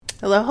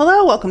Hello,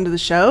 hello. Welcome to the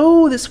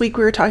show. This week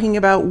we were talking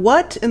about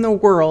what in the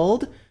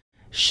world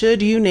should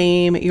you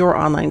name your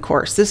online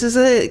course? This is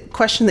a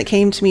question that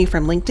came to me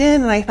from LinkedIn,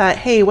 and I thought,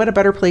 hey, what a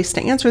better place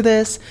to answer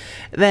this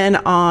than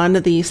on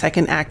the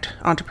Second Act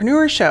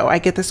Entrepreneur Show. I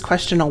get this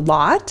question a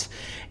lot,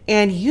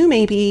 and you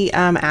may be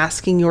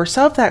asking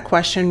yourself that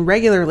question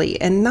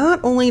regularly. And not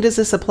only does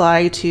this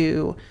apply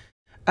to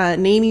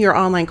naming your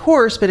online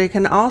course, but it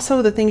can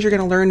also, the things you're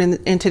going to learn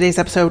in today's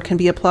episode can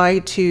be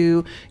applied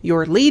to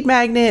your lead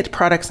magnet,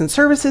 products and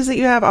services that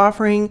you have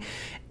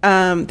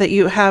that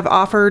you have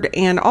offered,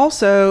 and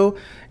also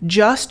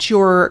just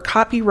your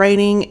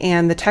copywriting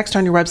and the text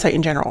on your website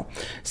in general.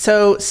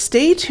 So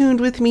stay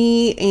tuned with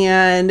me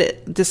and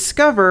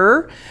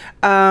discover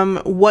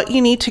what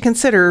you need to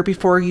consider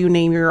before you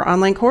name your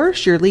online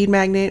course, your lead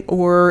magnet,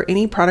 or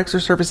any products or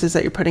services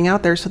that you're putting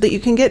out there so that you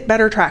can get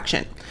better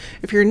traction.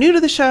 If you're new to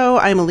the show,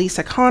 I'm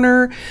Elisa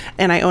Connor,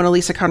 and I own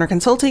Elisa Connor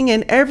Consulting,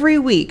 and every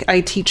week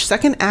I teach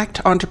Second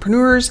Act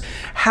entrepreneurs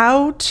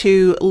how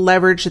to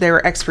leverage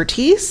their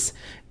expertise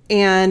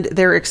and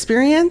their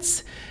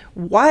experience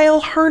while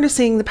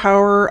harnessing the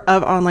power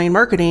of online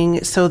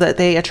marketing so that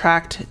they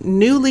attract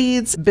new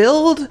leads,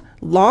 build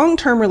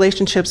long-term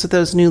relationships with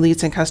those new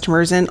leads and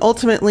customers, and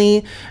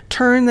ultimately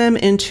turn them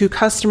into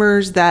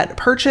customers that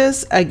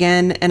purchase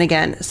again and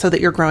again so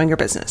that you're growing your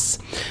business.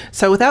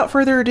 So without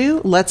further ado,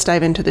 let's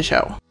dive into the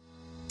show.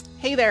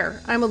 Hey there,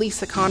 I'm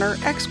Elisa Connor,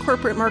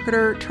 ex-corporate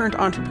marketer turned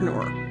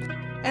entrepreneur.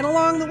 And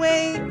along the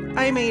way,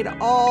 I made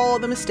all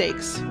the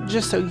mistakes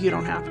just so you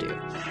don't have to.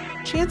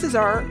 Chances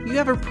are you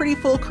have a pretty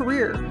full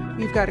career.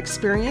 You've got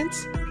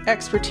experience,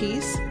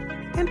 expertise,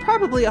 and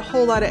probably a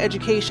whole lot of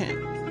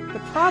education. The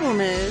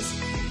problem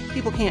is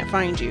people can't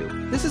find you.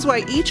 This is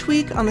why each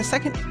week on the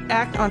Second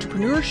Act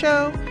Entrepreneur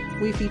Show,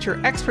 we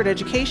feature expert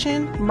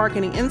education,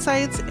 marketing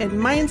insights, and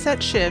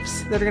mindset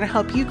shifts that are going to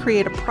help you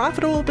create a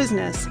profitable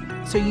business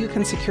so you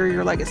can secure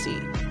your legacy,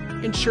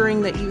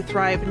 ensuring that you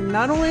thrive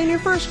not only in your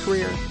first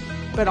career,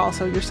 but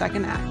also your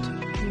second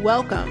act.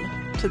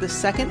 Welcome to the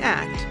Second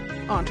Act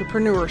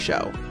Entrepreneur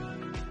Show.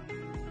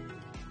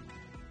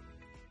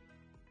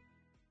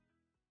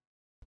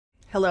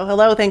 Hello,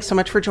 hello. Thanks so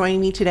much for joining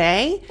me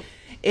today.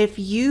 If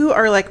you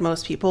are like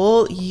most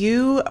people,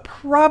 you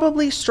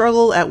probably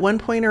struggle at one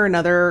point or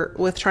another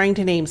with trying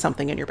to name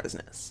something in your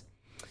business.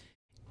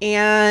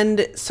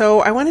 And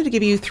so I wanted to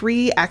give you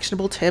 3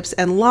 actionable tips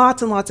and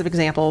lots of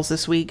examples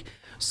this week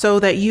so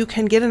that you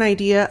can get an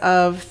idea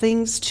of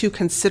things to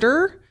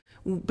consider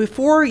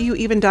before you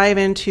even dive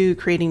into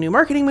creating new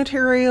marketing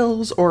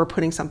materials or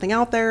putting something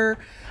out there.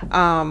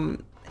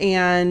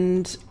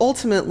 And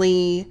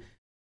ultimately,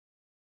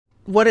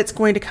 what it's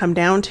going to come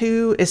down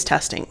to is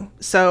testing.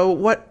 So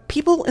what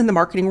people in the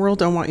marketing world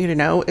don't want you to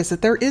know is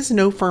that there is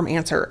no firm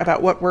answer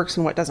about what works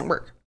and what doesn't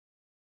work.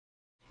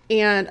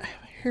 And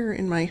here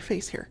in my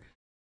face here.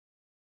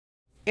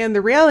 And the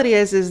reality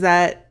is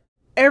that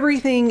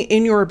everything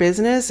in your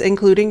business,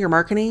 including your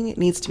marketing,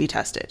 needs to be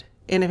tested.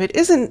 And if it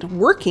isn't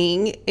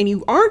working and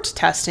you aren't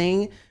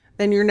testing,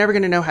 then you're never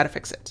going to know how to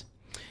fix it.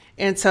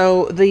 And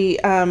so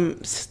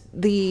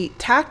the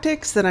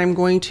tactics that I'm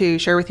going to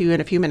share with you in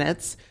a few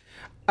minutes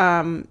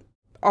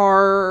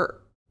are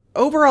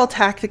overall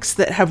tactics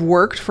that have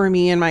worked for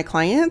me and my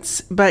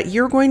clients, but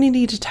you're going to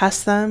need to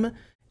test them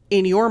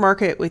in your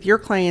market with your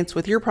clients,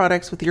 with your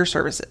products, with your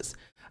services.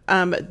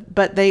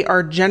 But they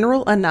are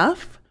general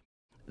enough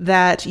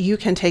that you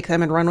can take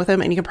them and run with them.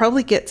 And you can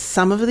probably get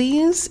some of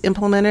these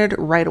implemented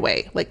right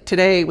away, like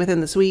today, within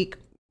this week,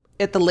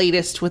 at the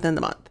latest within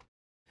the month.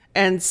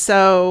 And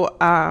so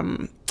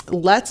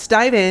let's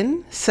dive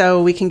in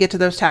so we can get to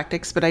those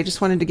tactics. But I just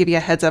wanted to give you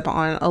a heads up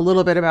on a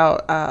little bit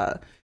about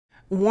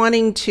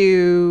wanting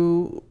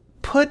to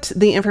put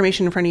the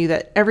information in front of you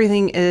that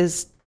everything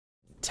is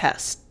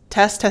test.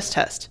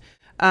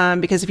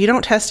 Because if you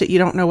don't test it, you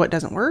don't know what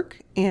doesn't work.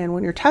 And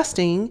when you're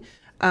testing,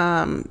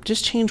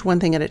 just change one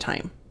thing at a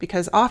time,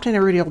 because often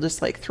everybody will just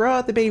throw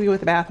out the baby with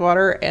the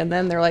bathwater, and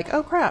then they're like,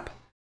 oh crap.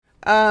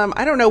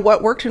 I don't know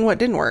what worked and what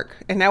didn't work,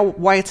 and now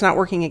why it's not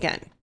working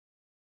again.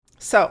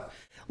 So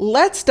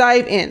let's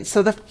dive in.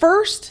 So the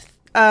first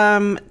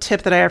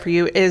tip that I have for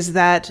you is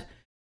that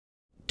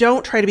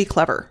don't try to be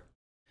clever.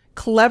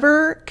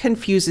 Clever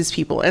confuses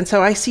people. And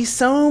so I see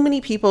so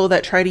many people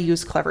that try to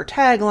use clever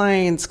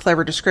taglines,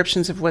 clever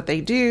descriptions of what they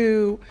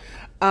do,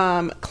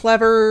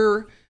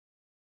 clever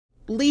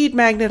lead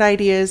magnet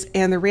ideas.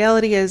 And the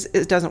reality is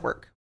it doesn't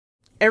work.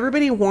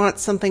 Everybody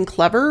wants something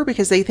clever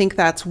because they think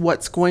that's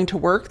what's going to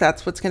work.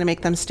 That's what's going to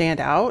make them stand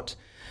out.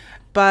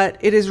 But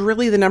it is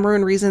really the number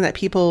one reason that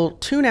people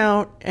tune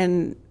out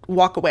and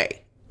walk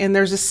away. And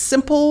there's a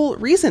simple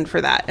reason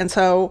for that. And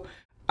so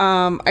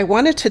I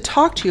wanted to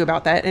talk to you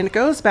about that. And it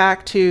goes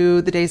back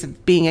to the days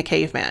of being a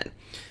caveman.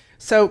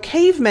 So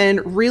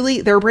cavemen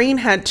really, their brain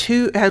had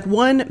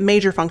one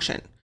major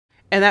function,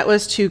 and that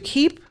was to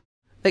keep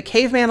the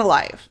caveman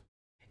alive.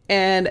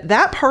 And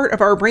that part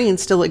of our brain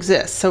still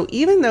exists. So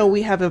even though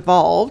we have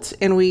evolved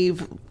and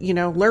we've,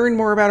 learned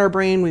more about our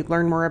brain, we've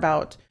learned more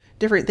about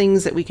different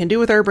things that we can do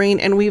with our brain.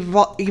 And we've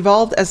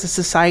evolved as a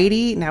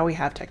society. Now we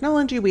have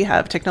technology. We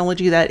have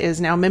technology that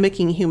is now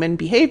mimicking human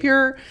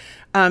behavior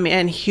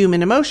and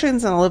human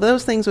emotions and all of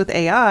those things with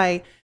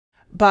AI.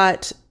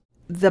 But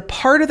the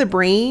part of the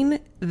brain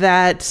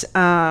that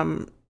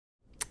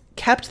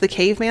kept the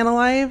caveman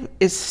alive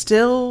is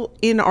still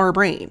in our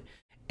brain.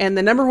 And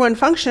the number one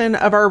function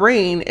of our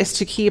brain is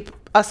to keep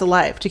us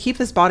alive, to keep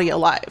this body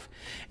alive.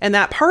 And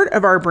that part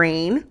of our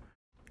brain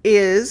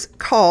is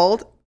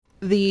called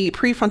the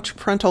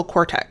prefrontal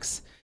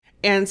cortex.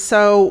 And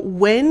so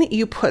when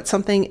you put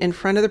something in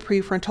front of the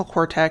prefrontal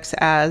cortex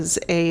as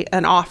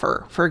an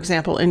offer, for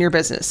example, in your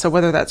business, so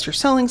whether that's you're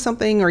selling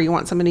something or you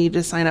want somebody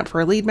to sign up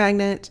for a lead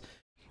magnet,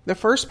 the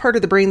first part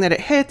of the brain that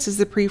it hits is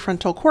the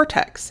prefrontal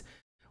cortex.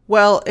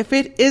 Well, if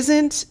it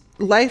isn't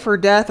life or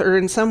death or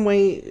in some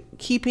way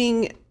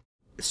keeping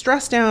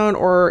stress down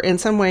or in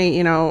some way,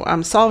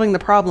 solving the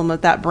problem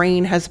that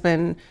brain has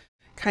been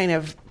kind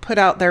of put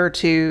out there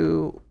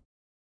to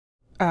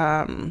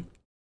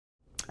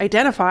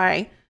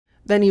identify,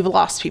 then you've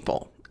lost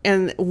people.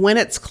 And when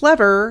it's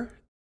clever,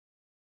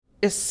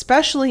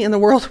 especially in the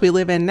world we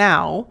live in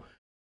now,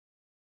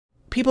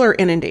 people are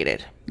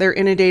inundated. They're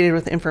inundated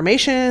with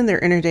information. They're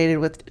inundated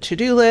with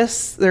to-do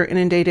lists. They're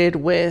inundated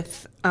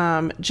with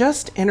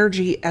just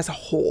energy as a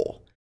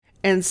whole.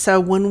 And so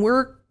when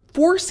we're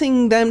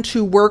forcing them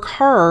to work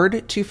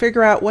hard to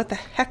figure out what the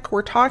heck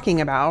we're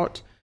talking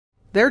about,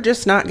 they're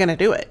just not going to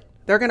do it.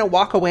 They're going to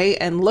walk away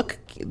and look.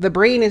 The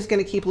brain is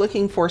going to keep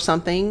looking for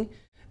something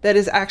that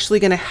is actually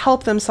going to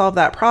help them solve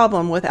that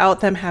problem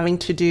without them having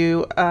to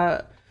do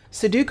a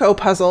Sudoku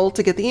puzzle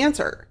to get the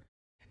answer.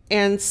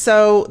 And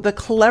so the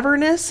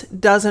cleverness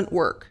doesn't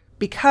work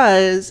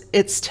because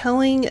it's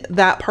telling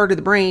that part of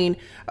the brain,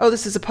 oh,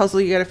 this is a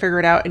puzzle, you got to figure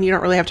it out. And you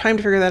don't really have time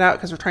to figure that out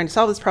because we're trying to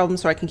solve this problem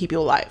so I can keep you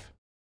alive.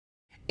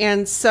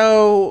 And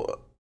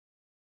so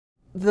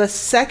the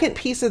second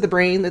piece of the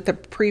brain that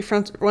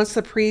once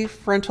the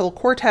prefrontal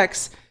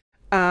cortex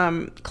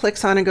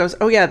clicks on and goes,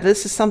 oh yeah,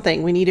 this is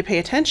something we need to pay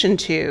attention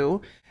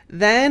to,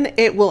 then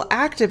it will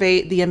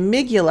activate the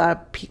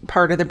amygdala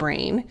part of the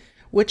brain,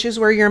 which is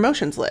where your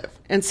emotions live.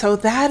 And so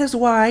that is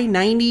why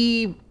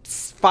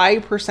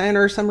 95%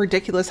 or some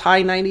ridiculous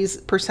high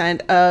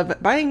 90%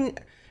 of buying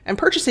and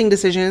purchasing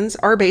decisions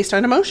are based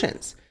on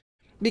emotions.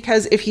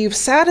 Because if you've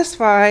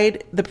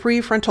satisfied the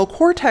prefrontal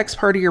cortex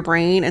part of your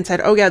brain and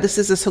said, oh yeah, this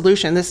is a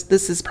solution, this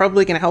is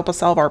probably going to help us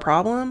solve our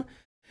problem,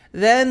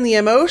 then the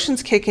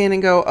emotions kick in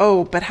and go,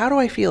 oh, but how do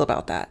I feel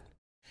about that?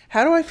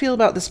 How do I feel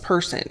about this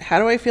person? How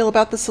do I feel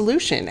about the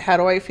solution? How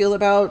do I feel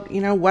about,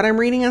 what I'm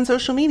reading on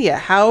social media?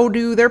 How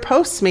do their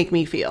posts make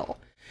me feel?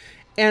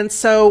 And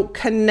so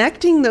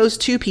connecting those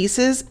two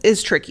pieces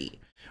is tricky,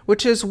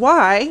 which is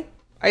why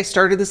I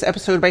started this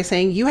episode by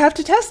saying you have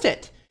to test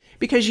it,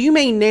 because you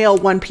may nail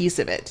one piece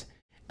of it,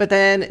 but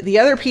then the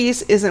other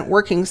piece isn't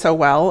working so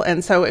well.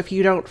 And so if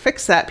you don't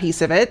fix that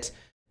piece of it,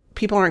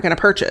 people aren't going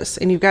to purchase,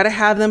 and you've got to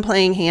have them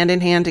playing hand in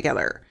hand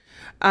together.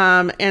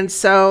 And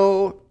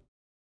so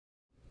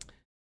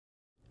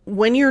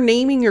when you're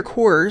naming your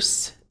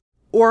course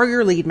or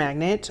your lead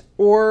magnet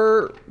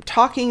or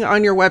talking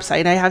on your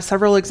website, I have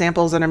several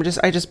examples, and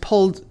I just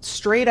pulled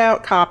straight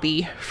out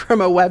copy from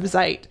a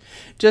website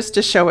just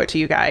to show it to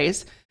you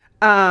guys.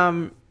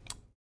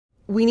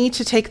 We need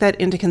to take that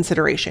into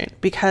consideration,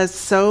 because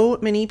so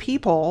many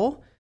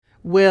people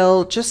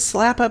will just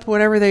slap up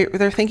whatever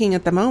they're thinking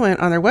at the moment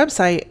on their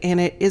website, and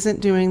it isn't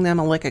doing them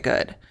a lick of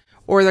good.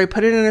 Or they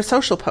put it in a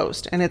social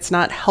post and it's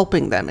not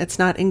helping them. It's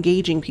not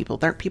engaging people.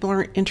 People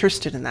aren't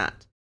interested in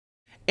that.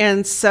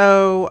 And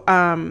so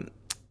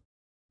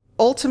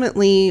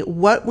ultimately,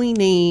 what we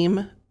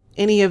name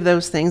any of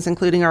those things,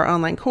 including our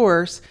online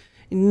course,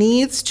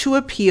 needs to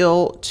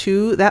appeal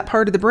to that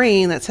part of the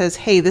brain that says,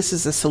 hey, this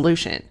is a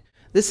solution.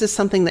 This is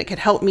something that could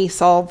help me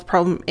solve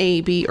problem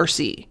A, B, or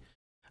C.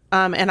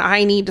 And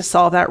I need to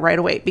solve that right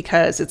away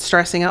because it's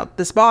stressing out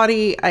this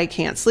body. I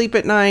can't sleep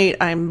at night.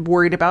 I'm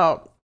worried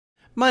about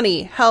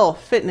money,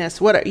 health, fitness,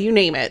 whatever, you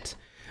name it.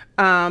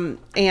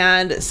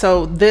 And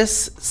so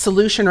this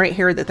solution right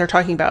here that they're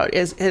talking about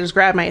has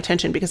grabbed my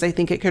attention because I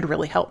think it could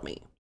really help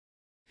me.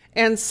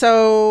 And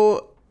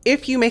so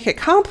if you make it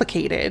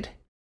complicated,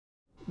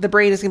 the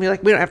brain is going to be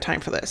like, we don't have time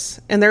for this.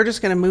 And they're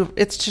just going to move.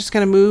 It's just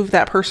going to move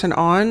that person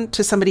on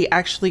to somebody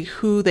actually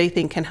who they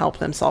think can help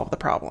them solve the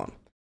problem.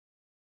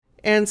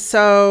 And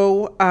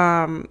so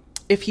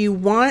if you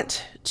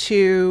want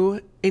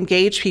to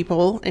engage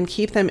people and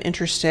keep them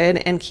interested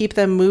and keep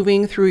them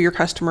moving through your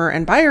customer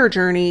and buyer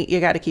journey,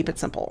 you got to keep it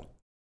simple.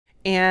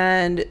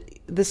 And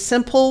the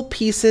simple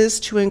pieces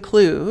to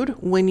include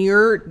when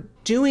you're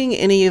doing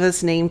any of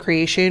this name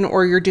creation,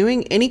 or you're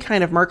doing any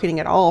kind of marketing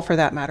at all for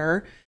that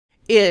matter,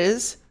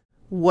 is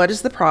what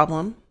is the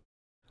problem?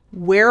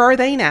 Where are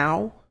they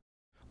now?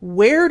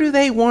 Where do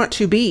they want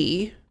to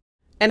be?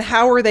 And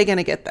how are they going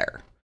to get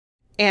there?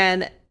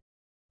 And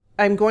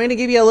I'm going to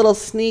give you a little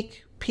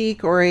sneak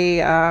peek or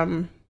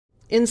a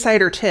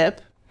insider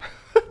tip.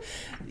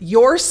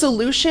 Your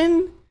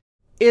solution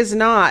is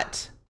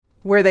not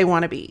where they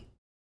want to be.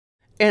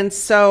 And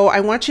so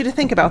I want you to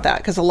think about that,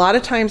 because a lot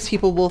of times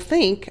people will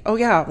think, oh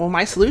yeah, well,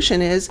 my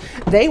solution is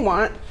they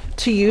want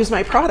to use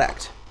my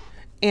product.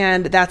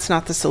 And that's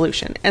not the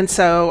solution. And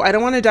so I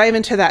don't want to dive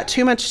into that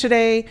too much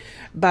today,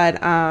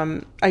 but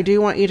I do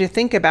want you to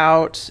think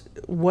about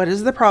what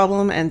is the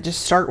problem and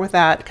just start with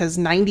that, because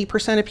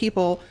 90% of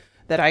people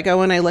that I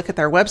go and I look at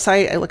their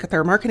website, I look at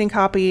their marketing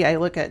copy, I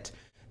look at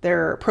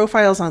their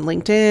profiles on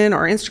LinkedIn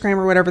or Instagram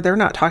or whatever, they're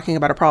not talking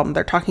about a problem.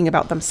 They're talking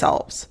about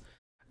themselves.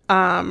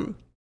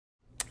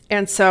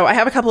 And so I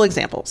have a couple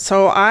examples.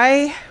 So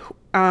I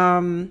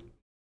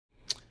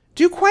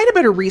do quite a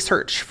bit of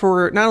research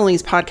for not only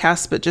these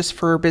podcasts, but just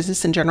for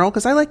business in general,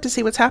 because I like to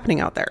see what's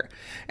happening out there.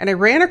 And I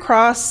ran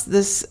across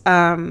this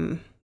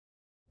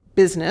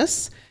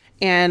business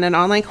and an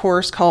online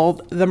course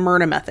called the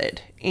Myrna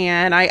Method.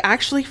 And I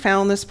actually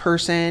found this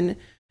person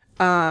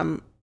via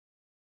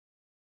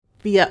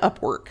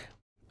Upwork.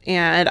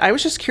 And I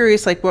was just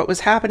curious, like, what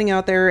was happening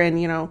out there,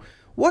 and,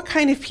 what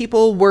kind of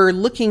people were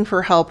looking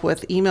for help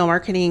with email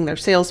marketing, their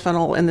sales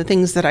funnel, and the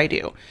things that I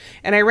do.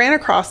 And I ran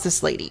across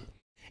this lady.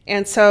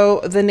 And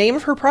so the name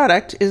of her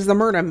product is the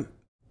Myrna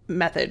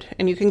Method.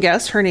 And you can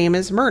guess her name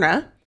is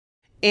Myrna.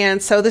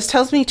 And so this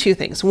tells me two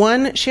things.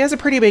 One, she has a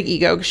pretty big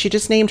ego because she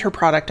just named her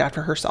product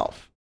after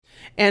herself.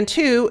 And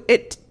two,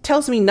 it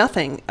tells me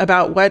nothing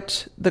about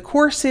what the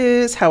course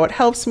is, how it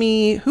helps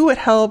me, who it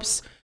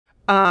helps,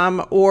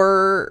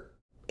 or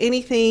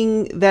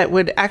anything that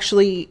would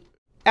actually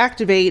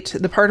activate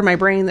the part of my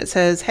brain that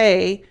says,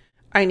 hey,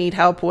 I need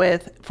help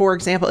with, for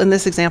example, in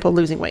this example,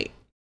 losing weight.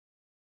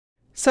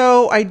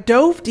 So I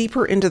dove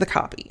deeper into the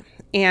copy.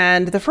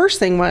 And the first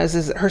thing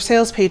is that her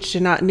sales page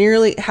did not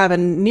have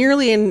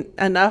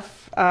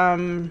enough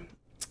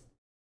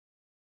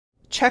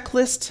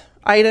checklist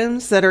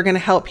items that are going to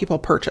help people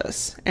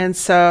purchase. And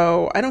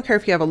so I don't care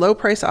if you have a low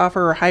price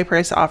offer or high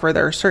price offer,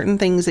 there are certain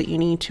things that you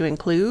need to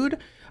include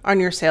on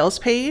your sales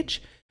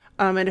page.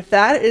 And if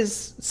that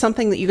is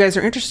something that you guys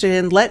are interested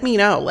in, let me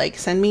know. Like,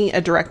 send me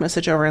a direct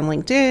message over on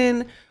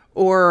LinkedIn,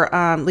 or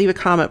leave a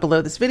comment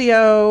below this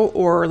video,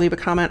 or leave a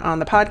comment on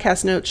the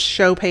podcast notes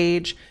show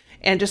page,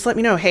 and just let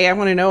me know, hey, I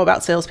want to know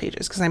about sales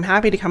pages, because I'm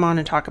happy to come on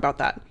and talk about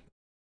that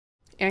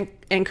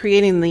and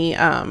creating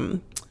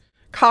the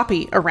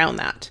copy around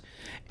that.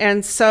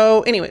 And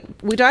so anyway,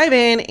 we dive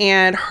in,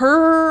 and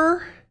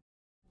her,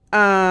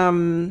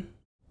 and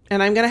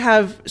I'm going to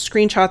have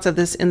screenshots of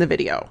this in the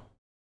video.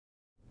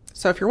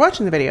 So if you're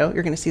watching the video,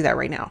 you're going to see that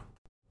right now.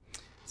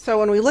 So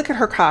when we look at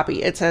her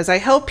copy, it says, I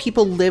help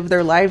people live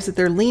their lives at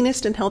their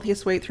leanest and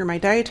healthiest weight through my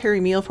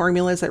dietary meal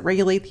formulas that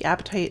regulate the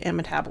appetite and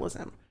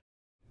metabolism.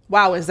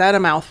 Wow, is that a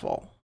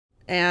mouthful?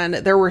 And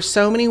there were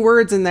so many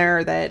words in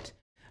there that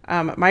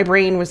my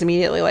brain was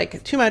immediately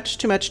like, too much,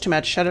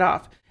 shut it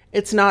off.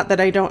 It's not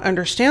that I don't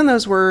understand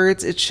those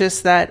words. It's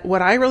just that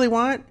what I really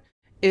want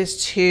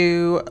is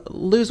to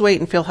lose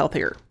weight and feel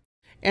healthier.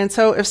 And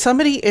so if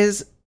somebody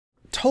is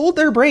told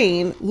their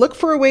brain, look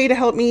for a way to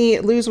help me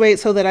lose weight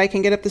so that I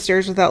can get up the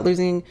stairs without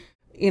losing,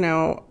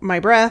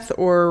 my breath,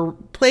 or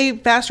play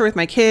faster with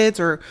my kids,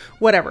 or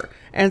whatever.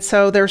 And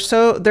so there's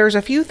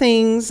a few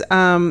things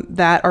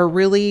that are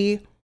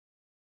really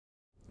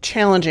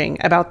challenging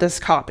about this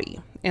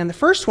copy. And the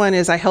first one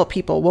is, I help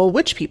people. Well,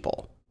 which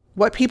people?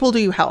 What people do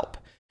you help?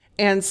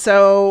 And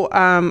so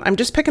I'm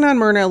just picking on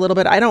Myrna a little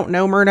bit. I don't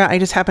know Myrna. I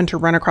just happened to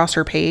run across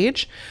her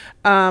page.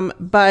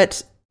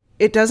 But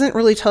it doesn't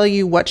really tell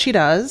you what she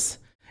does.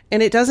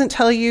 And it doesn't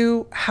tell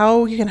you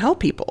how you can help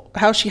people,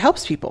 how she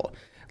helps people.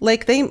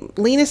 Like,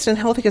 leanest and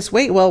healthiest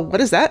weight. Well, what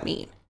does that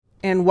mean?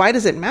 And why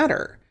does it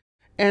matter?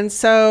 And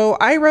so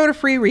I wrote a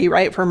free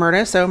rewrite for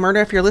Myrna. So Myrna,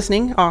 if you're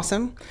listening,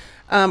 awesome.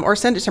 Or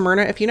send it to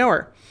Myrna if you know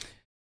her.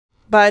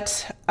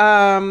 But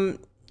I know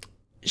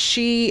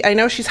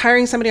she's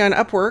hiring somebody on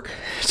Upwork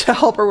to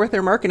help her with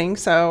their marketing.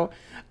 So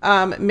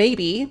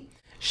maybe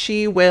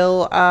she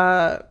will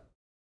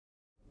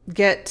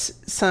get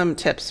some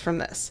tips from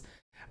this.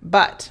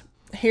 But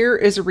here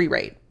is a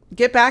rewrite.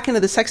 Get back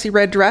into the sexy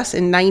red dress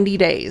in 90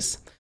 days.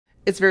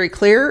 It's very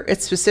clear.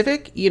 It's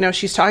specific.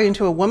 She's talking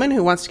to a woman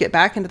who wants to get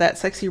back into that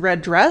sexy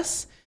red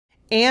dress,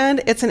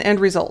 and it's an end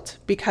result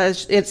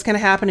because it's going to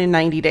happen in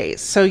 90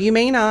 days. So you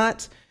may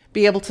not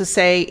be able to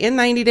say in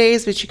 90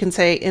 days, but you can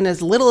say in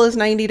as little as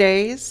 90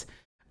 days.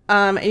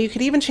 And you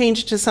could even change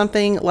it to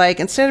something like,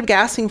 instead of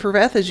gasping for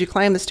breath as you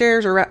climb the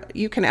stairs, or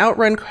you can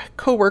outrun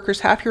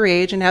coworkers half your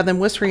age and have them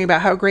whispering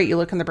about how great you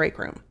look in the break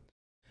room.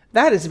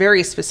 That is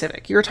very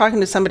specific. You're talking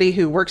to somebody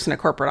who works in a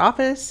corporate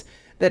office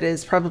that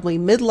is probably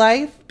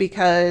midlife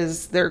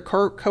because their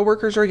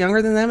coworkers are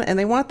younger than them, and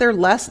they want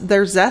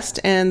their zest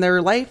and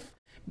their life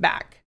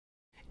back.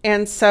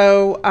 And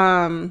so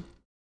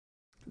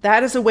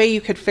that is a way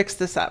you could fix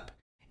this up.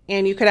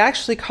 And you could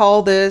actually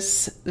call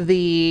this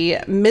the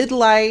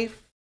midlife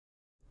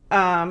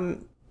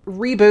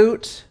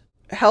reboot,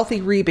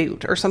 healthy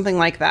reboot, or something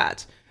like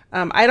that.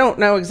 I don't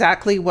know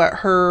exactly what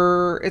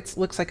it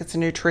looks like it's a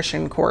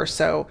nutrition course.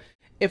 So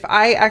if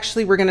I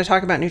actually were going to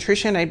talk about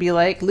nutrition, I'd be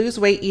like, lose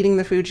weight eating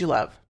the food you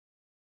love.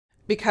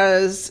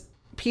 Because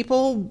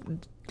people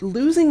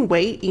losing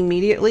weight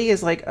immediately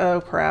is like,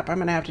 oh crap, I'm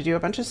going to have to do a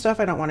bunch of stuff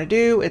I don't want to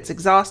do. It's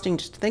exhausting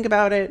just to think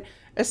about it,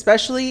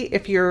 especially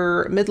if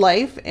you're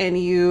midlife and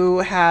you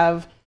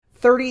have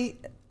 30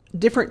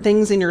 different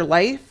things in your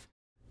life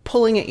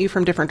pulling at you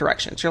from different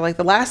directions. You're like,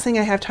 the last thing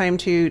I have time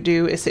to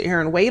do is sit here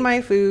and weigh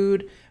my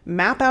food,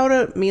 map out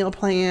a meal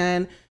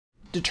plan,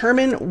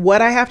 determine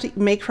what I have to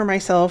make for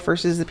myself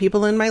versus the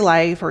people in my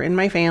life or in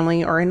my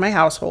family or in my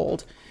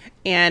household.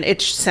 And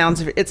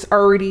it's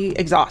already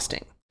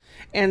exhausting.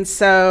 And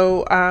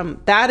so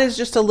that is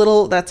just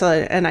that's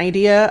an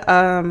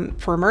idea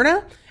for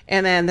Myrna.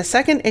 And then the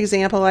second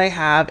example I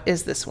have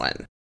is this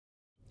one.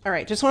 All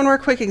right, just one more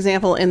quick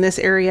example in this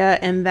area,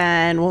 and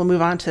then we'll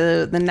move on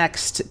to the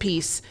next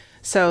piece.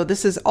 So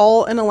this is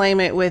all in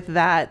alignment with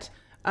that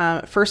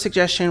first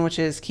suggestion, which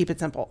is keep it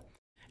simple.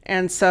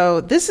 And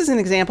so this is an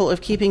example of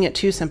keeping it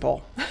too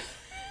simple.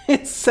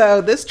 So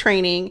this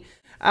training,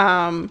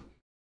 I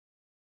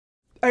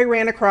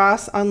ran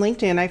across on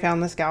LinkedIn. I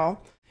found this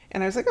gal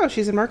and I was like, oh,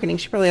 she's in marketing.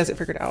 She probably has it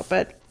figured out,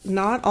 but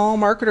not all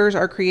marketers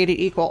are created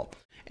equal.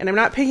 And I'm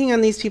not picking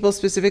on these people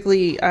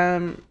specifically,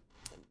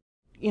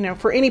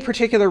 for any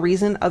particular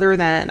reason other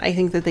than I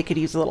think that they could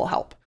use a little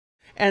help.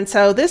 And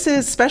so this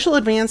is special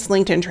advanced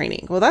LinkedIn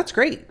training. Well, that's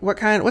great.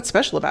 What's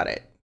special about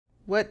it?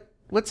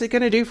 What's it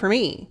going to do for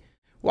me?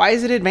 Why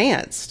is it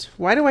advanced?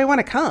 Why do I want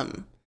to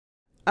come?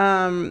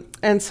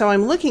 And so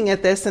I'm looking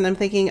at this and I'm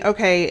thinking,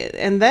 okay,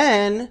 and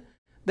then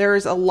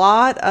there's a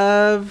lot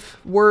of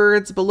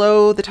words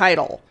below the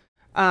title,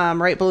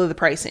 right below the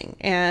pricing.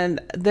 And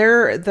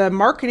the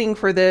marketing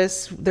for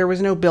this, there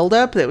was no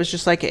buildup. It was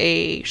just like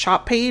a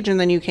shop page. And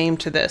then you came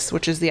to this,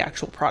 which is the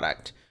actual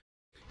product.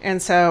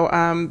 And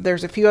so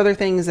there's a few other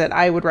things that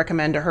I would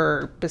recommend to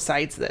her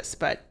besides this,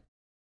 but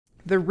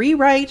the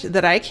rewrite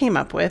that I came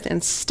up with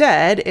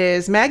instead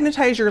is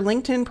magnetize your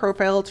LinkedIn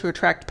profile to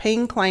attract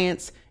paying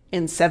clients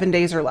in 7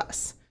 days or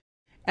less.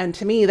 And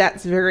to me,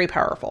 that's very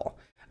powerful.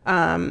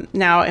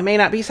 Now, it may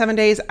not be 7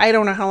 days. I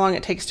don't know how long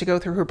it takes to go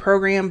through her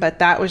program, but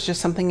that was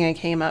just something I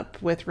came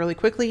up with really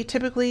quickly.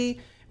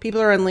 Typically,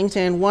 people are on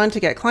LinkedIn, 1, to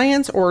get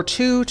clients, or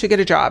 2, to get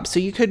a job. So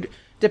you could,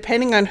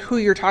 depending on who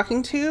you're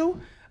talking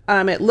to,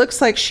 it looks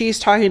like she's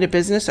talking to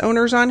business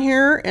owners on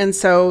here. And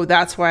so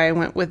that's why I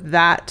went with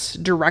that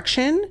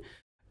direction.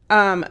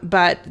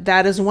 But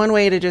that is one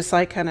way to just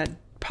like kind of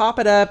pop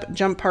it up,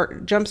 jump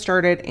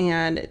start it,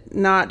 and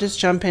not just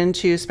jump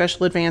into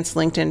special advanced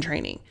LinkedIn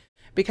training,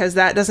 because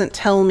that doesn't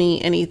tell me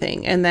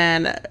anything. And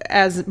then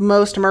as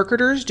most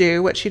marketers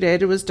do, what she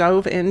did was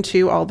dove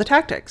into all the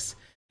tactics,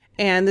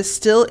 and this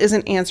still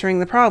isn't answering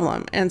the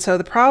problem. And so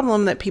the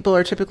problem that people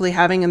are typically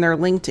having in their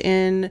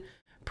LinkedIn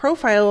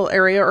profile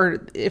area,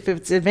 or if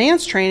it's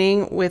advanced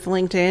training with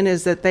LinkedIn,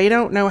 is that they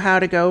don't know how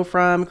to go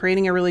from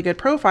creating a really good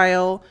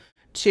profile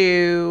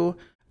to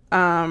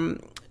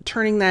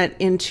turning that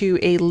into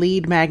a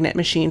lead magnet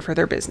machine for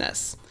their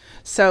business.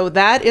 So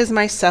that is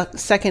my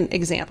second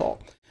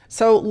example.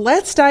 So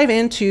let's dive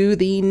into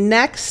the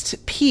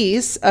next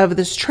piece of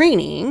this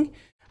training,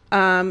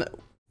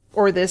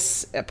 or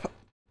this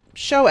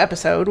show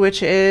episode,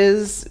 which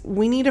is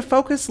we need to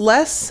focus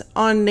less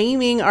on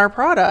naming our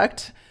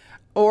product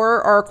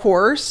or our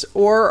course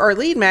or our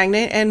lead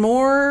magnet and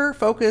more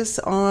focus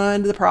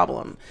on the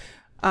problem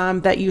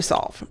that you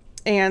solve.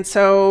 And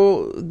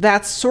so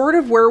that's sort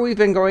of where we've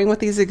been going with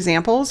these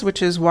examples,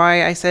 which is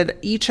why I said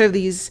each of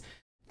these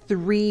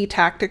 3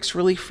 tactics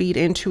really feed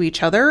into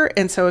each other.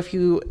 And so if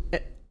you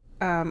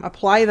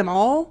apply them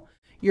all,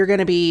 you're going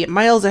to be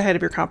miles ahead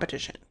of your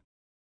competition.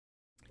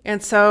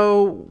 And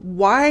so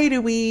why do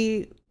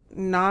we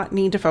not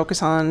need to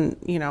focus on,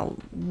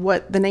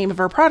 what the name of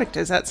our product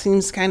is? That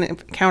seems kind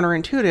of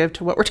counterintuitive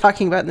to what we're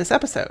talking about in this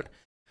episode.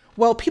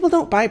 Well, people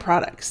don't buy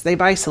products, they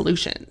buy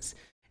solutions.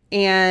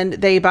 And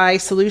they buy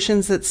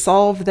solutions that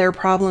solve their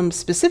problems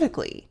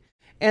specifically.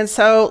 And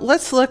so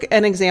let's look at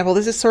an example.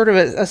 This is sort of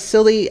a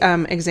silly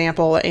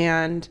example,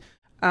 but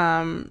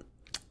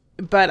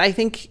I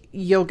think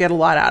you'll get a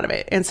lot out of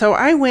it. And so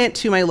I went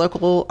to my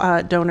local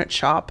donut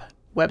shop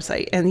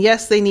website. And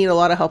yes, they need a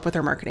lot of help with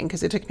their marketing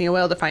because it took me a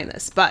while to find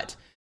this. But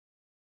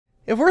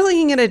if we're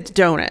looking at a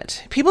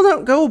donut, people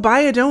don't go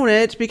buy a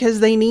donut because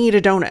they need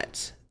a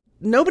donut.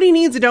 Nobody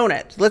needs a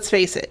donut. Let's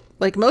face it.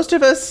 Like, most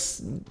of us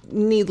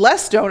need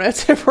less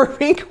donuts, if we're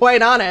being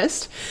quite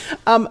honest.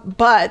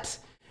 But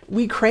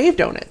we crave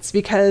donuts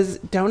because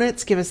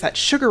donuts give us that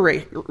sugar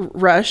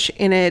rush,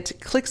 and it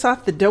clicks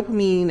off the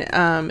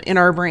dopamine in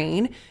our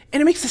brain,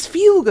 and it makes us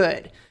feel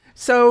good.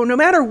 So no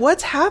matter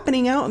what's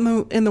happening out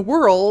in the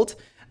world,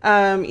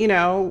 we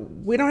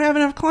don't have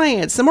enough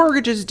clients. The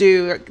mortgages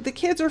due. The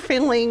kids are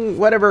failing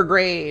whatever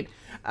grade.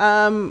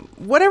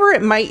 Whatever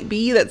it might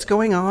be that's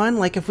going on,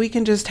 like if we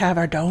can just have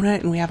our donut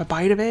and we have a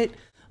bite of it,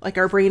 like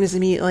our brain is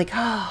immediately like,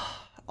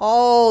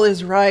 all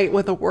is right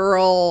with the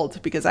world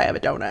because I have a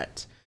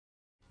donut.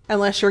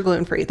 Unless you're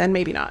gluten-free, then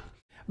maybe not.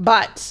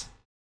 But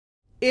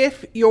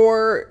if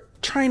you're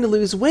trying to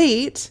lose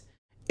weight,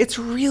 it's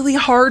really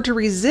hard to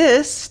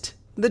resist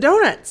the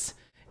donuts.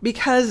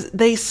 because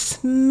they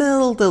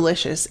smell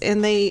delicious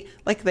and they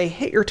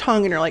hit your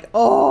tongue and you're like,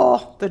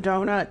 oh, the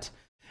donut.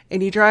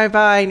 And you drive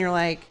by and you're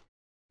like,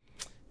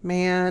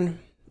 man,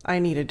 I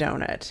need a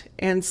donut.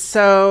 And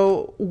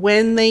so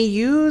when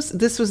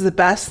this was the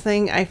best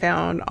thing I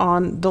found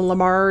on the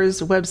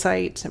Lamar's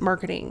website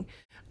marketing,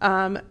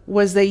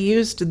 was they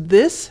used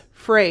this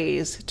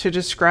phrase to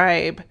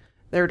describe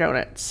their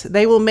donuts.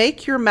 They will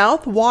make your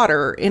mouth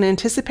water in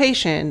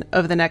anticipation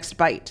of the next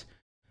bite.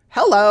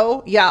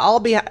 Hello. Yeah,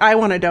 I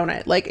want a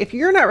donut. Like, if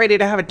you're not ready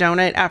to have a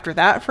donut after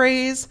that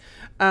phrase,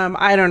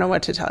 I don't know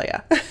what to tell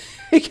you.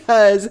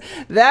 Because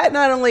that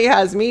not only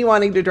has me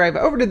wanting to drive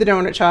over to the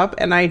donut shop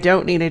and I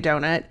don't need a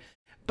donut,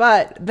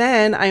 but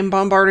then I'm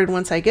bombarded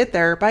once I get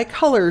there by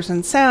colors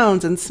and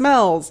sounds and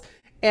smells.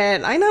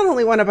 And I not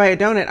only want to buy a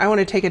donut, I want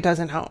to take a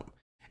dozen home.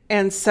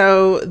 And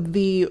so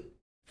the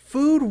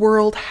food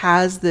world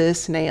has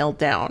this nailed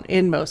down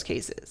in most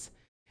cases.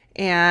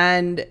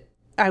 And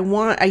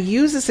I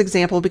use this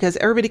example because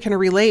everybody can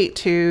relate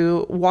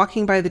to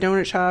walking by the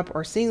donut shop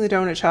or seeing the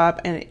donut shop,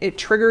 and it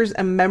triggers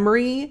a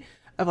memory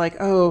of like,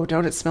 oh,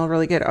 donuts smell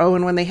really good. Oh,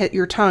 and when they hit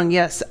your tongue,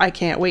 yes, I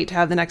can't wait to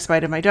have the next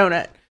bite of my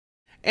donut.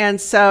 And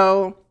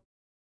so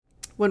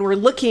when we're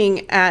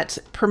looking at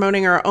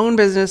promoting our own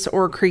business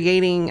or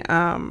creating,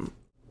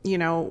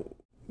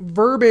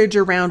 verbiage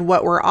around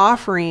what we're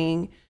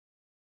offering,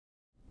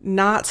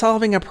 not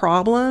solving a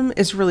problem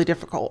is really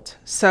difficult.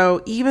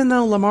 So even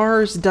though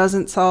Lamar's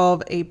doesn't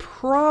solve a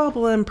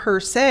problem per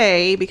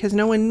se, because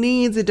no one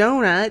needs a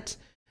donut,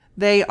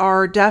 they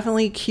are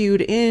definitely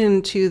cued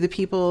into the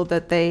people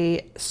that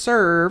they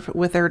serve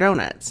with their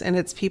donuts. And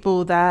it's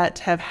people that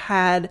have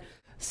had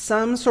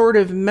some sort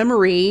of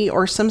memory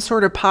or some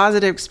sort of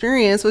positive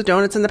experience with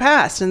donuts in the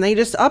past, and they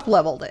just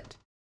up-leveled it.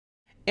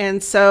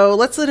 And so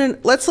let's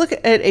look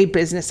at a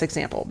business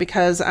example,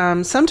 because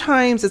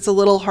sometimes it's a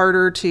little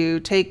harder to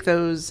take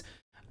those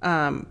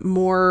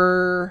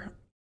more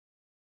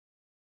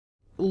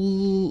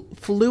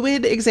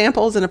fluid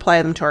examples and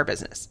apply them to our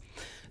business.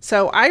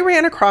 So I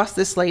ran across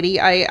this lady.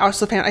 I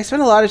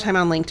spent a lot of time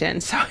on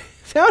LinkedIn. So I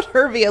found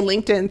her via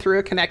LinkedIn through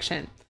a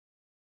connection.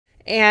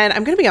 And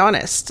I'm going to be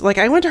honest, like,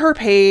 I went to her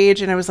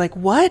page and I was like,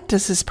 what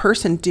does this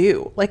person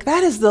do? Like,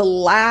 that is the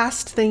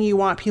last thing you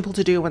want people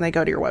to do when they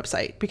go to your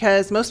website,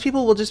 because most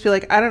people will just be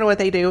like, I don't know what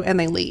they do, and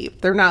they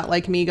leave. They're not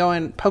like me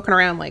going poking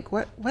around like,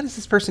 what does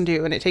this person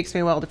do? And it takes me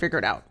a while to figure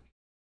it out.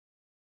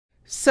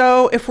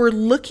 So if we're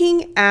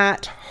looking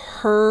at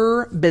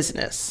her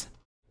business,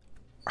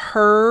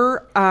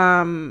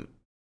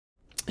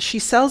 she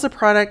sells a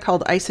product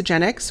called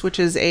Isagenix, which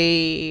is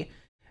a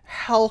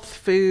health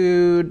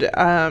food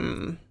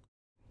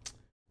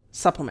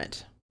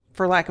supplement,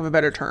 for lack of a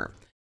better term.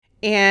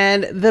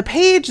 And the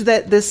page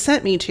that this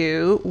sent me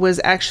to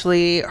was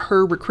actually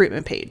her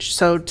recruitment page.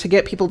 So to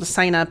get people to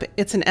sign up,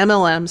 it's an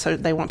MLM, so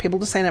they want people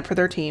to sign up for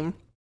their team.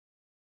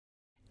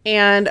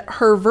 And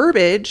her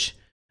verbiage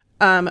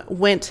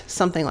went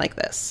something like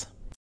this: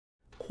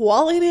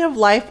 quality of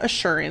life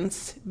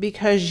assurance,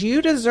 because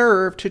you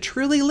deserve to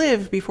truly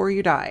live before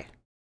you die.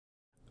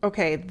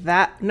 Okay,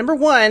 that, number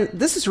one,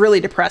 this is really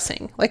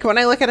depressing. Like, when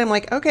I look at it, I'm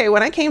like, okay,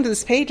 when I came to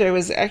this page, I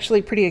was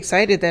actually pretty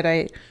excited that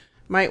I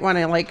might want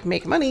to like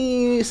make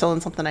money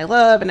selling something I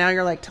love. And now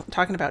you're like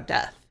talking about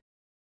death.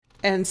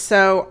 And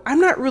so I'm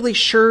not really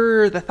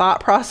sure the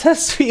thought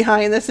process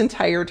behind this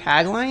entire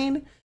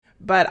tagline,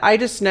 but I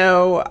just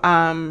know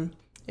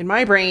in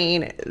my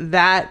brain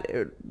that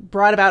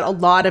brought about a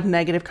lot of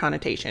negative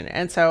connotation.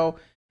 And so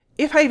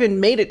if I even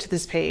made it to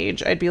this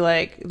page, I'd be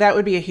like, that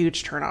would be a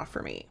huge turnoff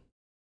for me.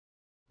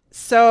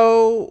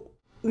 So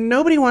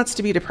nobody wants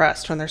to be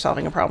depressed when they're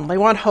solving a problem. They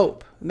want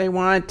hope. They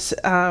want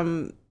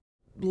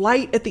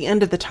light at the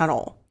end of the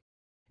tunnel.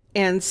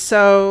 And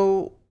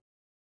so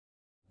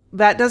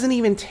that doesn't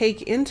even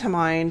take into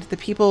mind the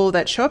people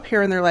that show up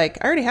here and they're like,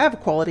 I already have a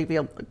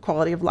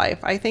quality of life.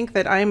 I think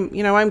that I'm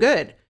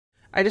good.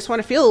 I just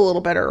want to feel a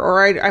little better,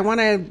 or I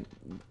want to,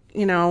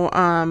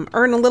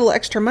 earn a little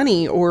extra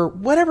money, or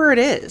whatever it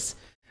is.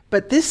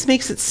 But this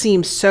makes it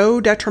seem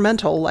so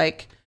detrimental,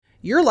 like,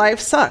 your life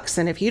sucks,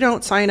 and if you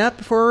don't sign up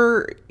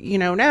before,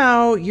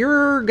 now,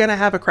 you're going to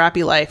have a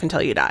crappy life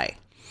until you die.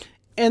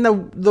 And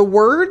the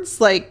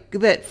words like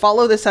that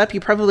follow this up,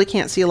 you probably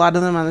can't see a lot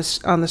of them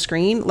on the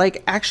screen,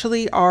 like,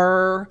 actually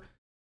are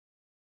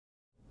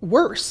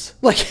worse.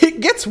 Like,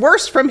 it gets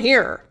worse from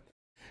here.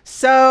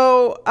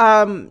 So,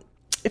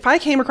 if I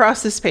came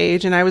across this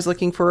page and I was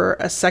looking for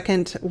a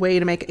second way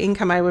to make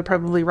income, I would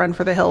probably run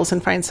for the hills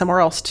and find somewhere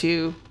else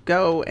to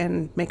go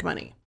and make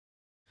money.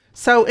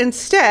 So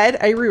instead,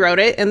 I rewrote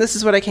it, and this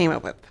is what I came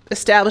up with.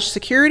 Establish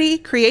security,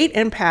 create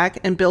impact,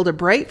 and build a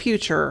bright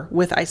future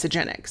with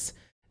Isagenix.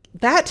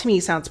 That to me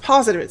sounds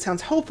positive. It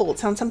sounds hopeful. It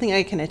sounds something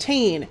I can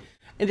attain.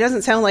 It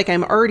doesn't sound like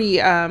I'm already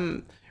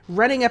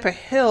running up a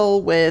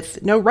hill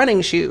with no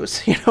running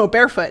shoes,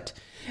 barefoot.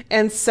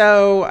 And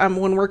so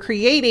when we're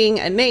creating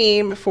a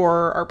name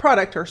for our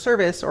product or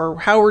service, or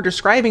how we're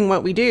describing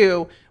what we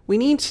do, we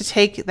need to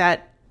take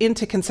that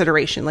into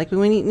consideration. Like,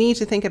 we need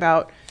to think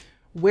about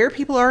where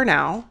people are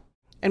now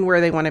and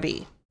where they want to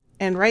be.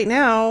 And right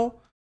now,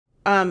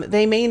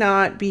 they may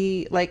not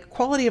be like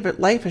quality of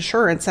life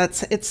assurance.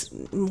 It's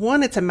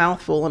a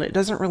mouthful and it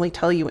doesn't really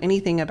tell you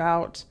anything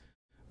about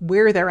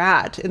where they're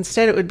at.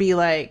 Instead, it would be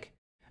like,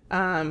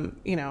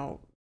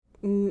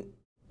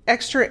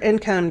 extra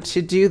income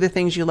to do the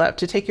things you love,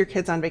 to take your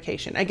kids on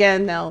vacation.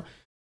 Again,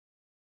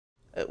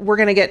 we're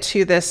going to get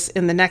to this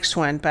in the next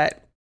one,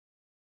 but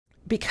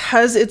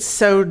because it's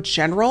so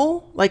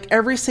general, like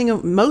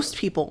most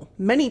people,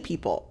 many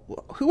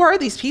people, who are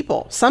these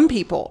people? Some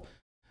people,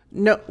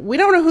 no, we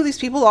don't know who these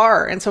people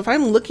are. And so if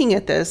I'm looking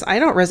at this, I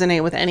don't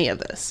resonate with any of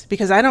this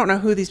because I don't know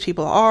who these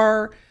people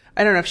are.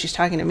 I don't know if she's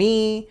talking to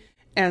me.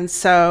 And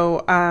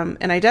so,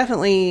 and I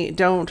definitely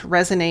don't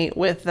resonate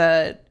with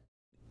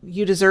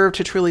you deserve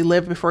to truly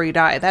live before you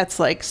die. That's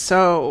like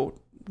so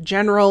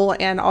general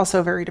and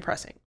also very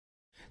depressing.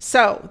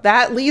 So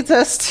that leads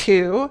us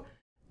to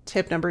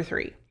tip number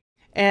 3.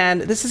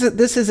 And this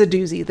is a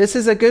doozy. This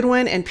is a good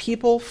one. And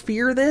people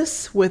fear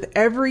this with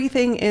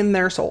everything in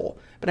their soul.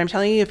 But I'm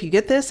telling you, if you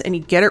get this and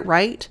you get it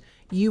right,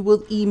 you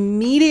will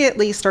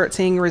immediately start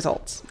seeing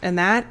results. And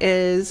that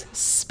is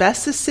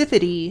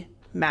specificity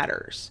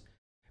matters.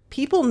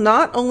 People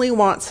not only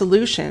want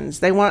solutions,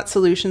 they want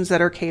solutions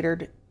that are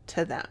catered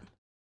to them.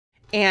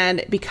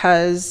 And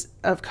because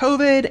of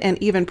COVID,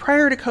 and even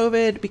prior to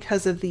COVID,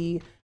 because of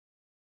the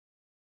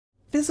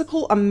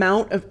physical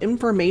amount of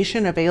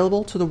information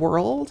available to the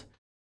world,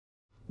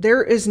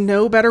 there is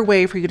no better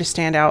way for you to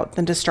stand out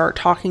than to start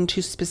talking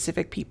to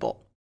specific people.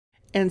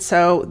 And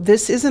so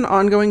this is an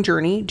ongoing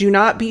journey. Do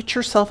not beat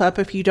yourself up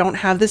if you don't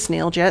have this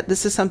nailed yet.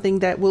 This is something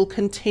that will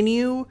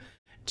continue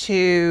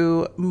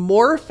to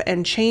morph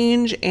and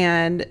change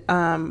and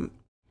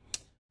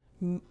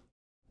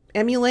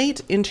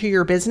emulate into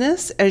your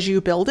business as you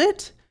build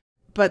it.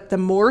 But the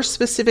more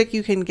specific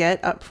you can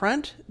get up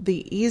front,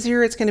 the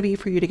easier it's going to be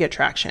for you to get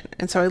traction.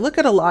 And so I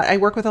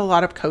work with a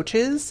lot of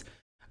coaches,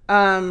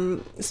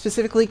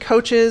 specifically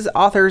coaches,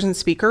 authors, and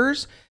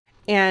speakers.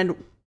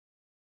 And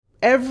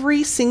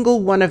every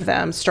single one of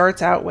them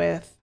starts out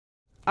with,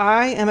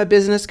 I am a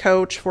business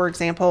coach, for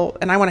example,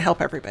 and I want to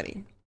help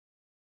everybody.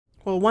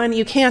 Well, one,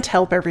 you can't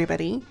help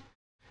everybody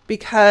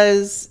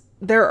because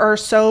there are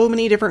so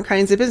many different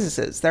kinds of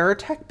businesses. There are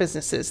tech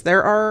businesses.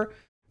 There are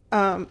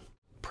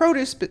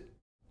produce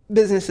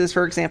businesses,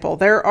 for example.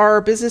 There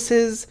are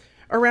businesses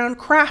around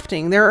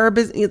crafting.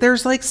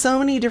 There's like so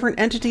many different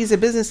entities of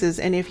businesses.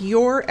 And if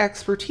your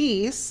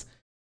expertise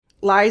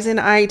lies in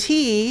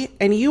IT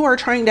and you are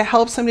trying to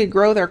help somebody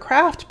grow their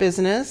craft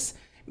business,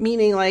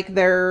 meaning like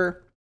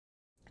their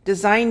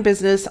design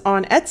business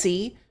on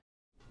Etsy,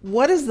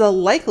 what is the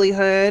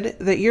likelihood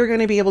that you're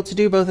going to be able to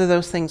do both of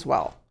those things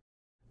well?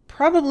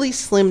 Probably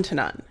slim to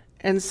none.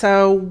 And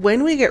so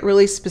when we get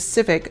really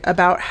specific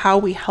about how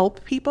we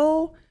help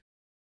people,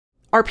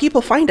 our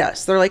people find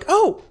us. They're like,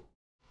 oh,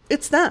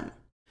 it's them.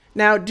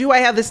 Now, do I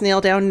have this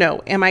nailed down?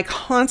 No. Am I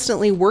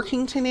constantly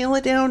working to nail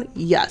it down?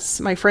 Yes.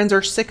 My friends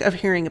are sick of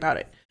hearing about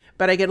it,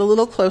 but I get a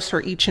little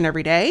closer each and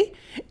every day.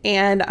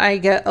 And I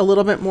get a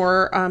little bit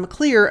more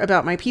clear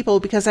about my people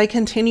because I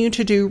continue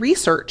to do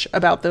research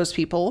about those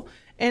people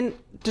and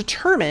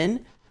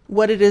determine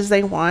what it is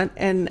they want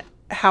and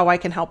how I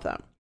can help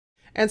them.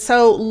 And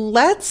so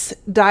let's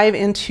dive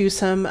into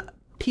some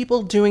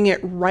people doing it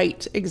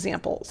right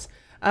examples.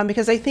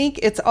 Because I think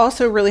it's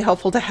also really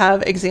helpful to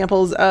have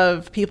examples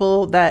of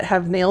people that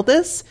have nailed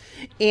this.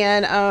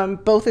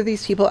 And both of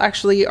these people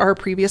actually are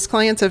previous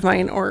clients of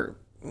mine or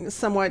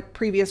somewhat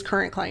previous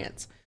current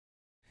clients.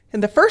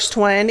 And the first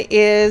one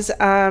is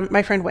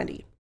my friend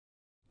Wendy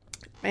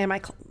and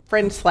my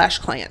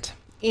friend/client.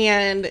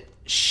 And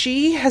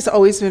she has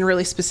always been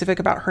really specific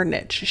about her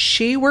niche.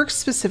 She works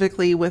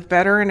specifically with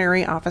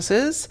veterinary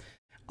offices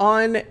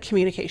on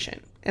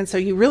communication. And so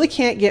you really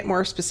can't get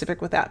more specific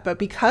with that. But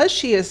because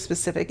she is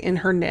specific in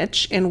her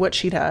niche and what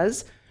she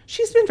does,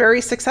 she's been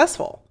very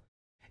successful.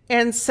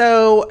 And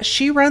so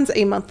she runs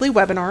a monthly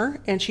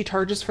webinar and she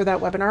charges for that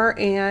webinar,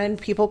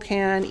 and people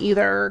can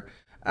either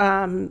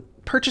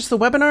purchase the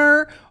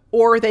webinar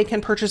or they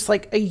can purchase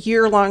like a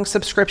year-long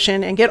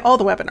subscription and get all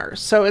the webinars.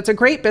 So it's a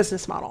great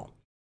business model.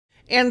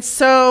 And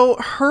so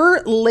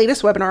her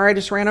latest webinar, I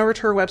just ran over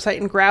to her website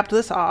and grabbed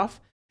this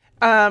off,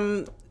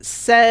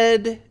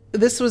 said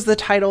this was the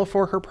title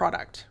for her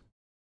product.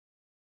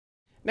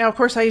 Now, of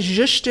course, I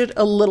zhushed it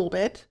a little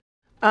bit,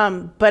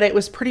 but it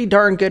was pretty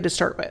darn good to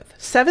start with.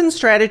 7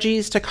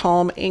 strategies to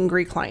calm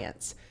angry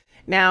clients.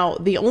 Now,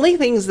 the only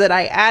things that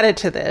I added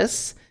to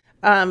this,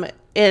 and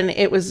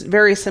it was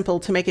very simple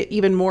to make it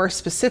even more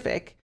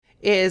specific,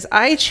 is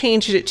I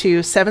changed it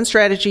to 7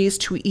 strategies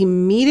to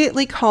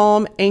immediately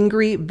calm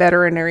angry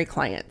veterinary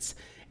clients.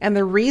 And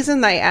the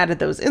reason I added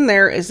those in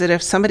there is that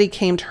if somebody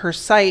came to her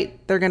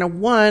site, they're going to,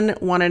 one,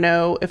 want to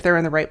know if they're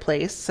in the right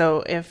place.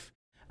 So if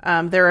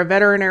they're a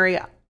veterinary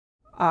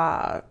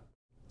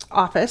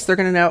office, they're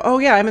going to know, oh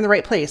yeah, I'm in the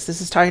right place.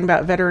 This is talking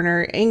about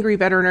angry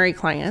veterinary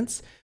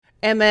clients.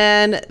 And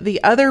then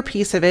the other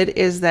piece of it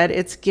is that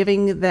it's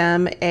giving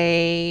them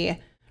a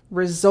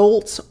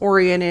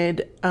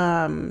results-oriented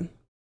time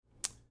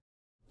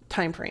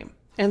frame.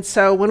 And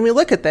so when we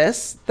look at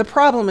this, the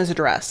problem is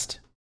addressed.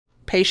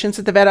 Patients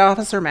at the vet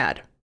office are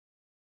mad.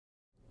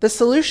 The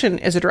solution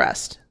is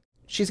addressed.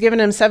 She's given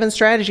them 7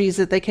 strategies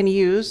that they can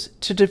use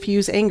to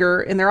diffuse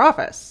anger in their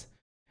office.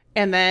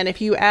 And then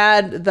if you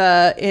add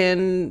the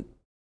in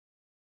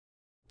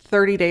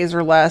 30 days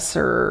or less,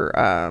 or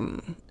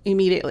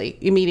immediately,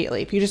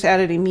 if you just add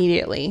it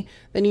immediately,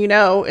 then you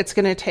know it's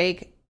going to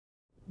take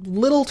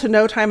little to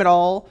no time at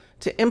all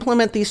to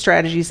implement these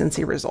strategies and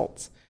see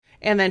results.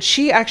 And then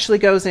she actually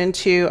goes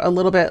into a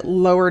little bit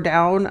lower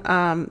down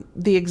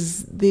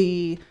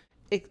the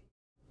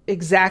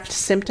exact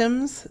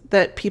symptoms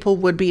that people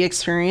would be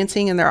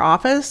experiencing in their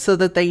office, so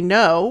that they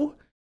know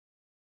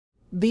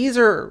these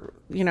are,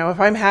 if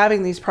I'm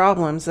having these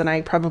problems, then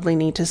I probably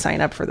need to sign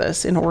up for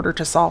this in order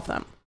to solve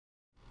them.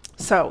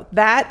 So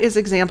that is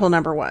example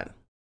number 1.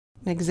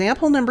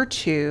 Example number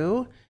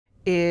 2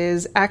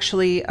 is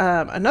actually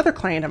another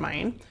client of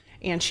mine,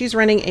 and she's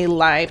running a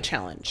live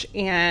challenge.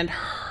 And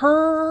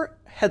her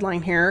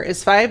headline here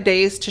is 5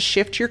 days to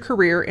shift your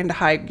career into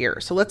high gear.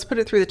 So let's put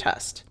it through the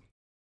test.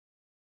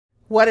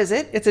 What is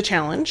it? It's a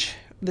challenge.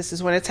 This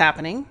is when it's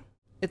happening.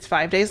 It's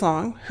 5 days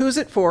long. Who's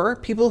it for?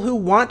 People who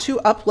want to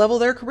up-level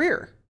their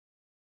career.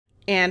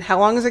 And how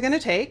long is it going to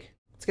take?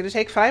 It's going to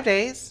take 5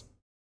 days.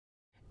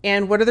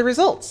 And what are the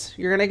results?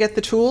 You're going to get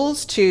the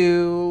tools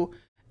to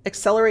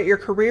accelerate your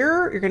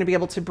career. You're going to be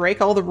able to break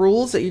all the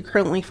rules that you're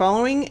currently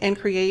following and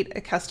create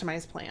a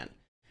customized plan.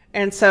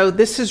 And so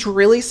this is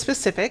really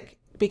specific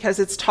because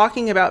it's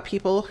talking about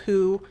people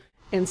who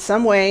in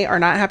some way are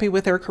not happy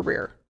with their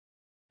career.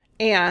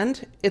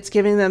 And it's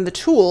giving them the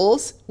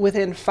tools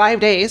within 5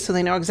 days, so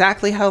they know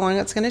exactly how long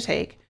it's going to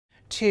take,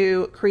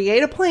 to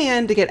create a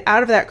plan to get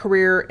out of that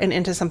career and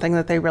into something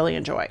that they really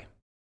enjoy.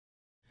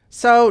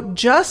 So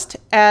just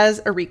as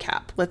a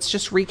recap, let's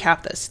just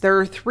recap this. There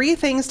are 3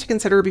 things to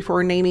consider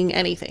before naming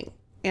anything,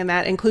 and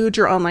that includes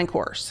your online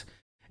course.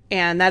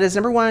 And that is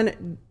number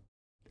 1,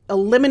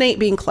 eliminate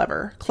being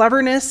clever.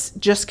 Cleverness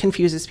just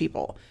confuses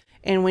people.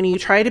 And when you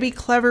try to be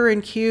clever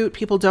and cute,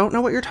 people don't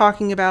know what you're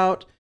talking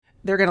about.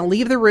 They're going to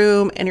leave the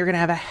room, and you're going to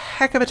have a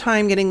heck of a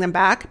time getting them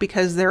back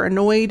because they're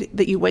annoyed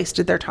that you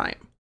wasted their time.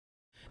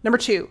 Number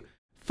 2,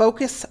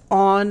 focus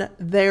on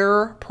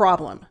their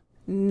problem,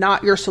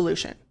 not your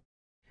solution.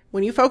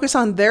 When you focus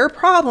on their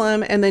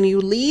problem and then you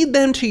lead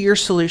them to your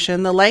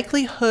solution, the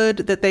likelihood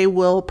that they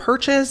will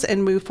purchase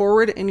and move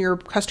forward in your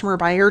customer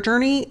buyer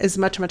journey is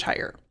much, much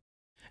higher.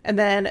 And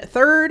then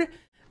 3rd,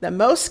 the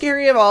most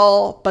scary of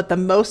all, but the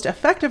most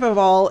effective of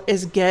all,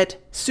 is get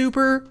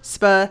super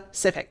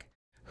specific.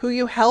 Who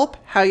you help,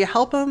 how you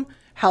help them,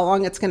 how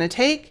long it's going to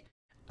take,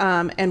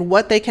 and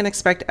what they can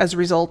expect as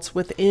results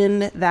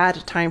within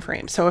that time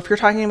frame. So if you're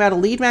talking about a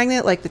lead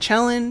magnet like the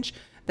challenge,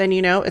 then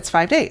you know it's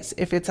 5 days.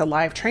 If it's a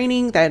live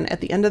training, then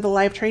at the end of the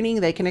live training,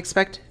 they can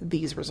expect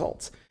these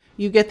results.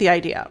 You get the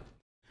idea.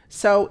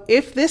 So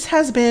if this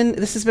has been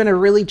a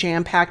really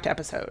jam-packed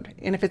episode,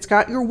 and if it's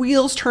got your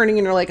wheels turning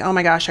and you're like, oh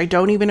my gosh, I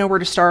don't even know where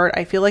to start.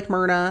 I feel like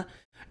Myrna,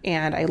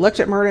 and I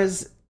looked at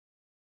Myrna's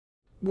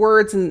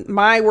words and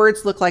my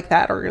words look like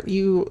that. Or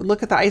you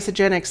look at the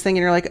Isagenix thing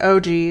and you're like,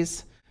 oh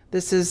geez,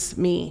 this is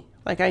me.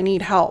 Like, I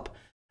need help.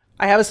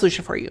 I have a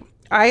solution for you.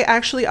 I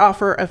actually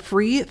offer a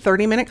free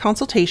 30-minute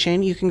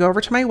consultation. You can go over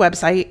to my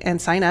website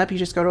and sign up. You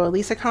just go to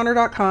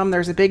elisaconnor.com.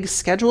 There's a big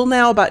schedule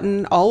now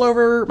button all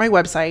over my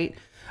website,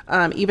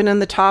 even in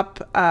the top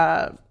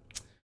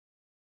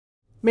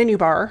menu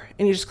bar.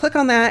 And you just click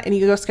on that and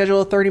you go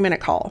schedule a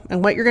 30-minute call.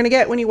 And what you're going to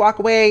get when you walk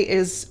away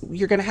is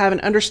you're going to have an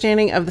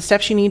understanding of the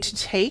steps you need to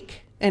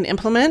take and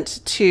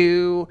implement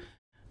to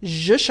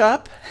zhuzh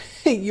up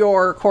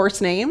your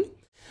course name.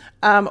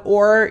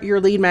 Or your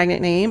lead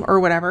magnet name or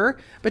whatever,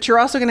 but you're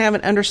also going to have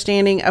an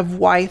understanding of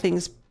why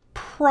things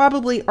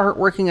probably aren't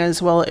working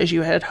as well as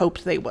you had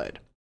hoped they would.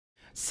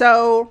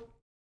 So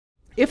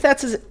if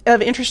that's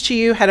of interest to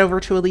you, head over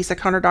to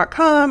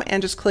elisaconnor.com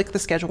and just click the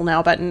schedule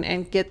now button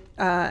and get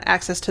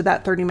access to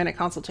that 30-minute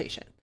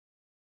consultation.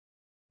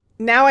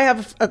 Now I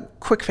have a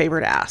quick favor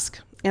to ask.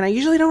 And I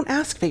usually don't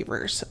ask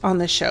favors on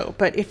this show,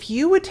 but if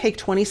you would take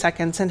 20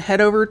 seconds and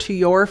head over to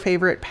your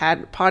favorite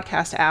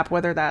podcast app,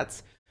 whether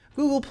that's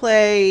Google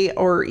Play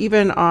or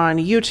even on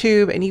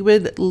YouTube, and you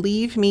would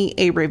leave me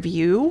a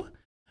review.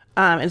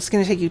 And it's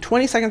going to take you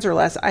 20 seconds or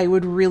less. I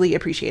would really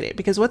appreciate it,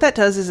 because what that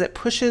does is it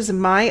pushes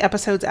my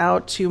episodes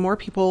out to more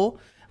people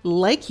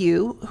like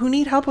you who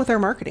need help with their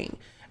marketing,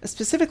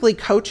 specifically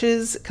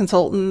coaches,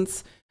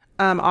 consultants,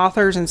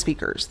 authors, and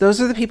speakers.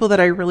 Those are the people that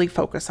I really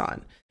focus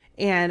on.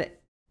 And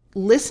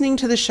listening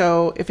to the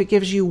show, if it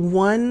gives you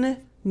one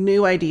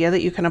new idea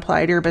that you can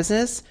apply to your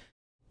business,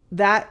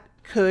 that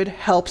could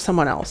help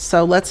someone else.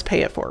 So let's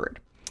pay it forward.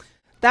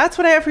 That's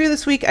what I have for you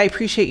this week. I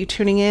appreciate you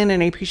tuning in,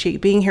 and I appreciate you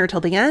being here till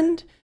the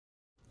end.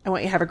 I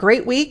want you to have a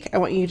great week. I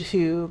want you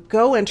to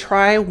go and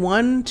try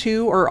 1,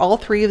 2, or all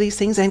 3 of these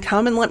things and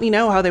come and let me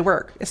know how they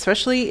work.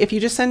 Especially if you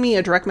just send me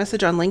a direct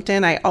message on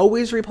LinkedIn, I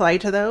always reply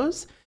to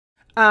those.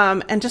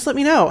 And just let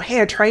me know,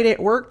 hey, I tried it,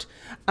 worked.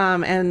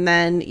 And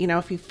then,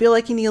 if you feel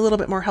like you need a little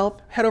bit more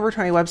help, head over to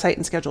my website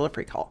and schedule a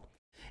free call.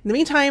 In the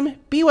meantime,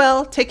 be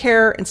well, take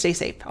care, and stay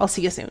safe. I'll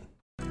see you soon.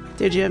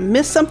 Did you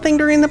miss something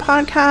during the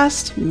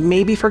podcast?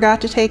 Maybe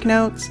forgot to take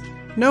notes?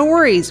 No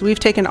worries, we've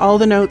taken all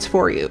the notes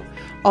for you.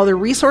 All the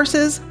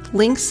resources,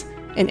 links,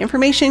 and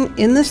information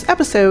in this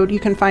episode you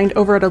can find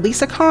over at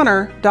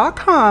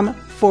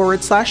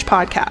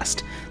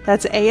alisaconnor.com/podcast.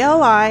 That's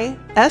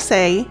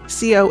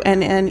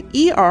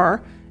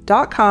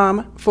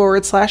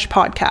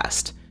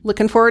ALISACONNER.com/podcast.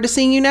 Looking forward to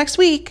seeing you next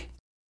week.